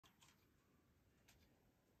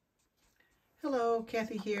Hello,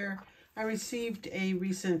 Kathy here. I received a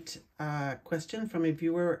recent question from a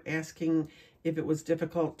viewer asking if it was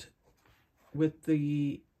difficult with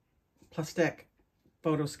the Plustek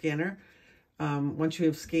photo scanner. Once you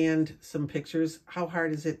have scanned some pictures, how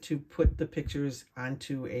hard is it to put the pictures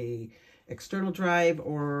onto a external drive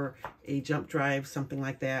or a jump drive, something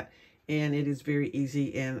like that? And it is very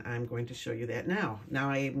easy, and I'm going to show you that now.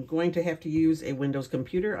 Now I am going to have to use a Windows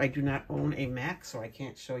computer. I do not own a Mac, so I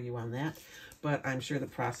can't show you on that, but I'm sure the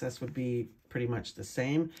process would be pretty much the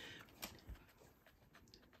same.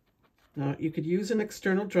 Now you could use an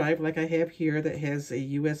external drive like I have here that has a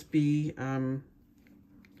USB,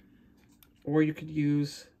 or you could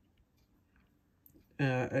use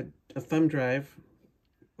a thumb drive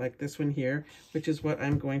like this one here, which is what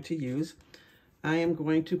I'm going to use. I am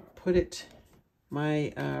going to put it,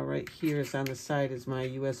 right here is on the side is my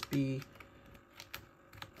USB.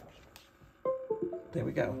 There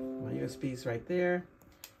we go. My USB is right there.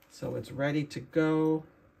 So it's ready to go.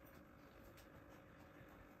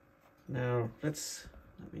 Now let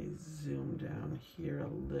me zoom down here a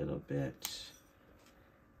little bit.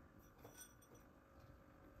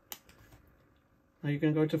 Now you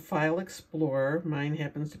can go to File Explorer. Mine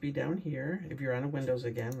happens to be down here. If you're on a Windows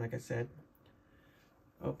again, like I said.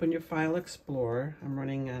 Open your File Explorer. I'm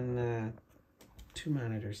running on 2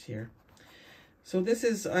 monitors here. So this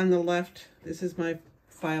is on the left. This is my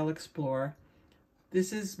File Explorer.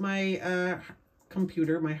 This is my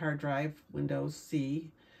computer, my hard drive, Windows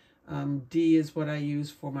C. D is what I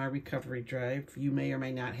use for my recovery drive. You may or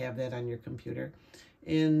may not have that on your computer.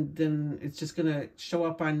 And then it's just going to show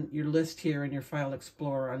up on your list here in your File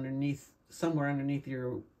Explorer underneath, somewhere underneath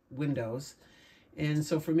your Windows. And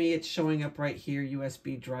so for me, it's showing up right here,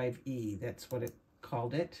 USB drive E. That's what it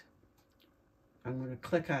called it. I'm going to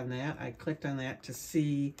click on that. I clicked on that to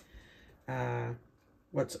see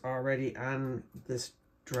what's already on this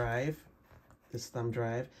drive, this thumb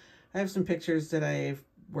drive. I have some pictures that I've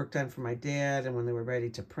worked on for my dad, and when they were ready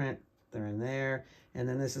to print, they're in there. And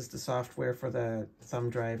then this is the software for the thumb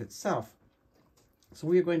drive itself. So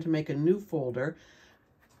we are going to make a new folder.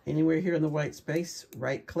 Anywhere here in the white space,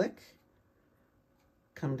 right click,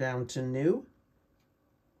 come down to New,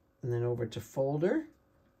 and then over to Folder.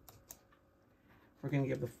 We're going to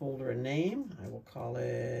give the folder a name. I will call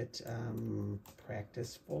it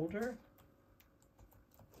Practice Folder.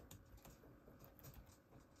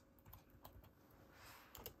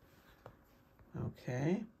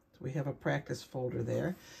 Okay, so we have a practice folder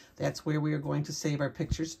there. That's where we are going to save our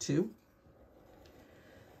pictures to.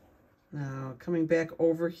 Now, coming back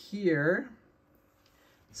over here,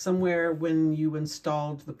 somewhere when you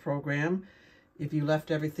installed the program, if you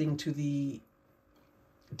left everything to the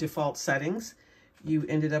default settings, you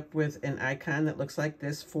ended up with an icon that looks like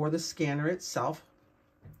this for the scanner itself.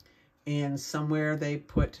 And somewhere they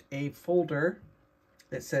put a folder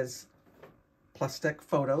that says Plustek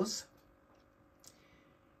Photos.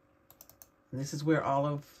 And this is where all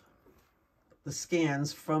of the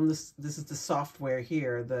scans from this is the software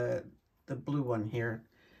here, the blue one here.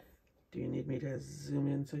 Do you need me to zoom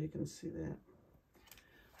in so you can see that?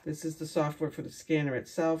 This is the software for the scanner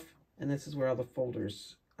itself, and this is where all the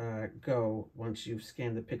folders go once you've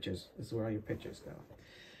scanned the pictures. This is where all your pictures go.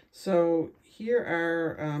 So here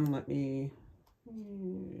are, let me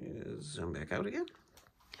zoom back out again.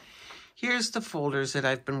 Here's the folders that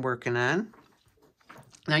I've been working on.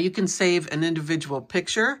 Now you can save an individual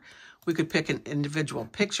picture. We could pick an individual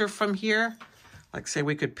picture from here. Like say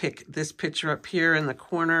we could pick this picture up here in the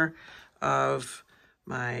corner of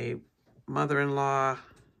my mother-in-law.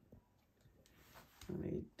 Let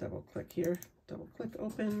me double click here, double click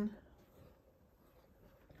open.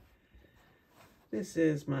 This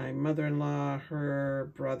is my mother-in-law,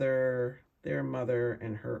 her brother, their mother,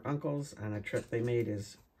 and her uncles on a trip they made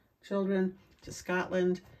as children to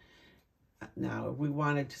Scotland. Now, if we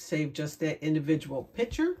wanted to save just that individual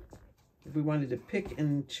picture, if we wanted to pick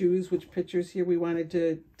and choose which pictures here we wanted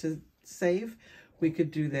to save, we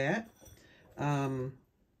could do that. I'm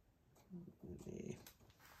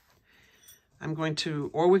going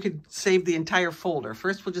to, or we could save the entire folder.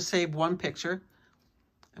 First, we'll just save one picture.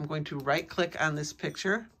 I'm going to right-click on this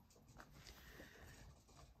picture.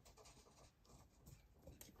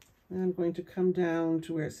 And I'm going to come down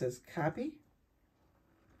to where it says Copy.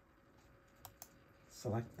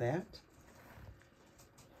 Select that.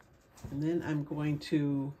 And then I'm going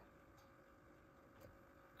to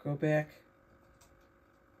go back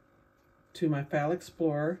to my File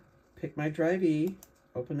Explorer, pick my drive E,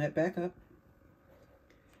 open that back up.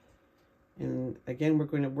 And again, we're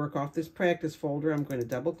going to work off this practice folder. I'm going to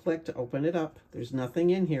double click to open it up. There's nothing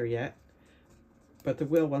in here yet. but there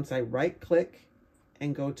will once I right click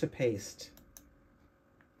and go to paste.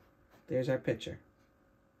 There's our picture.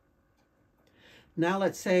 Now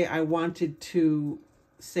let's say I wanted to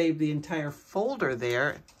save the entire folder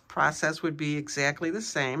there. Process would be exactly the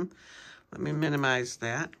same. Let me minimize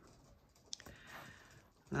that.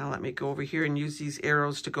 Now let me go over here and use these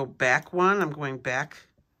arrows to go back one. I'm going back.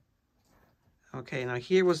 Okay, now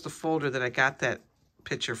here was the folder that I got that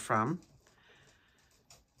picture from.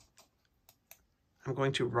 I'm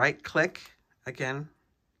going to right click again,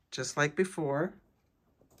 just like before.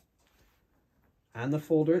 On the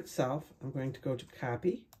folder itself, I'm going to go to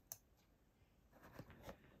copy.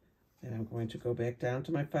 And I'm going to go back down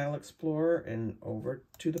to my File Explorer and over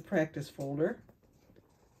to the practice folder.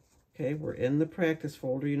 Okay, we're in the practice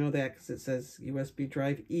folder. You know that because it says USB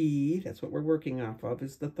drive E. That's what we're working off of,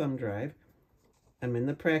 is the thumb drive. I'm in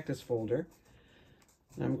the practice folder.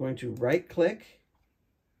 And I'm going to right click,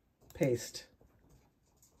 paste.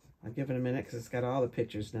 I'll give it a minute because it's got all the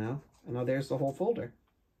pictures now. And now there's the whole folder.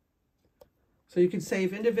 So you can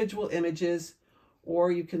save individual images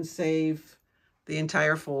or you can save the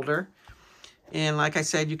entire folder. And like I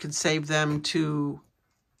said, you can save them to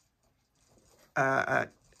an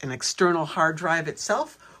external hard drive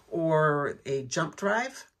itself or a jump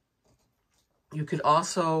drive. You could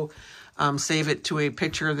also save it to a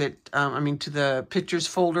picture that, to the pictures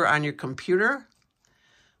folder on your computer,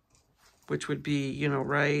 which would be, you know,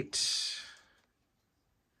 right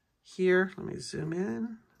here. Let me zoom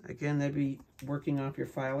in. Again, that'd be working off your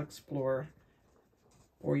File Explorer,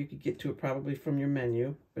 or you could get to it probably from your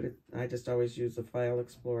menu, but I just always use the File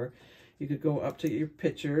Explorer. You could go up to your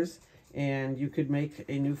pictures, and you could make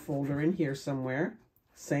a new folder in here somewhere.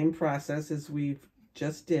 Same process as we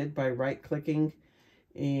just did by right-clicking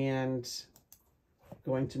and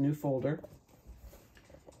going to new folder.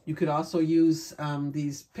 You could also use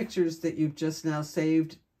these pictures that you've just now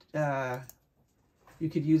saved. You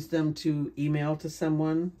could use them to email to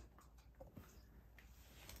someone.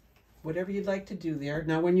 Whatever you'd like to do there.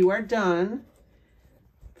 Now, when you are done,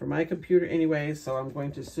 for my computer anyway, so I'm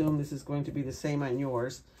going to assume this is going to be the same on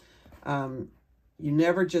yours. You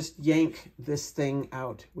never just yank this thing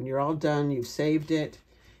out. When you're all done, you've saved it.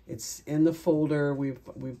 It's in the folder. We've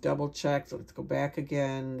double checked. So let's go back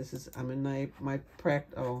again. This is, I'm in my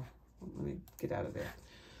oh, let me get out of there.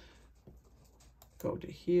 Go to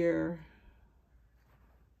here.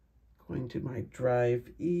 Going to my drive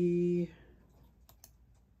E.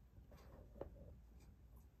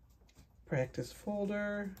 Practice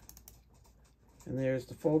folder. And there's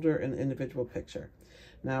the folder and the individual picture.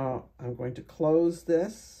 Now I'm going to close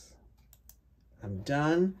this. I'm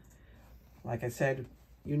done. Like I said,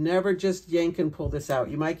 you never just yank and pull this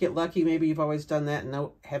out. You might get lucky. Maybe you've always done that and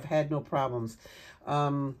have had no problems.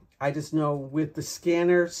 I just know with the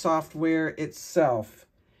scanner software itself,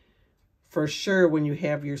 for sure when you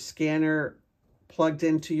have your scanner plugged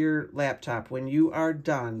into your laptop, when you are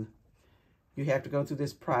done, you have to go through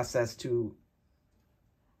this process to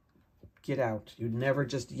get out. You never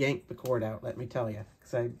just yank the cord out, let me tell you.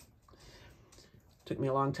 Because it took me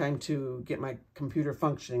a long time to get my computer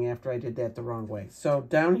functioning after I did that the wrong way. So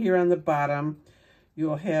down here on the bottom,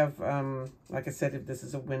 you'll have, like I said, if this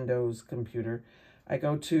is a Windows computer, I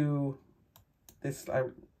go to this, I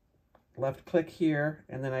left click here,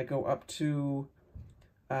 and then I go up to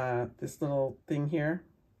this little thing here.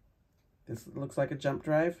 This looks like a jump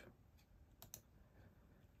drive.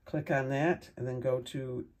 Click on that, and then go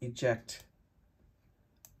to eject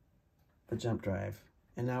the jump drive.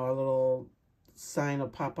 And now a little sign will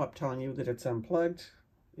pop up telling you that it's unplugged.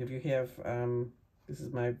 If you have, this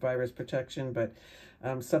is my virus protection, but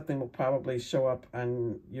something will probably show up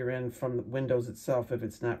on your end from Windows itself if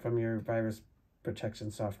it's not from your virus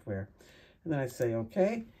protection software. And then I say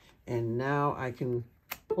okay, and now I can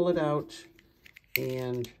pull it out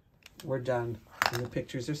and we're done and the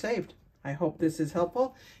pictures are saved. I hope this is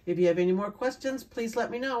helpful. If you have any more questions, please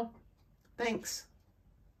let me know. Thanks.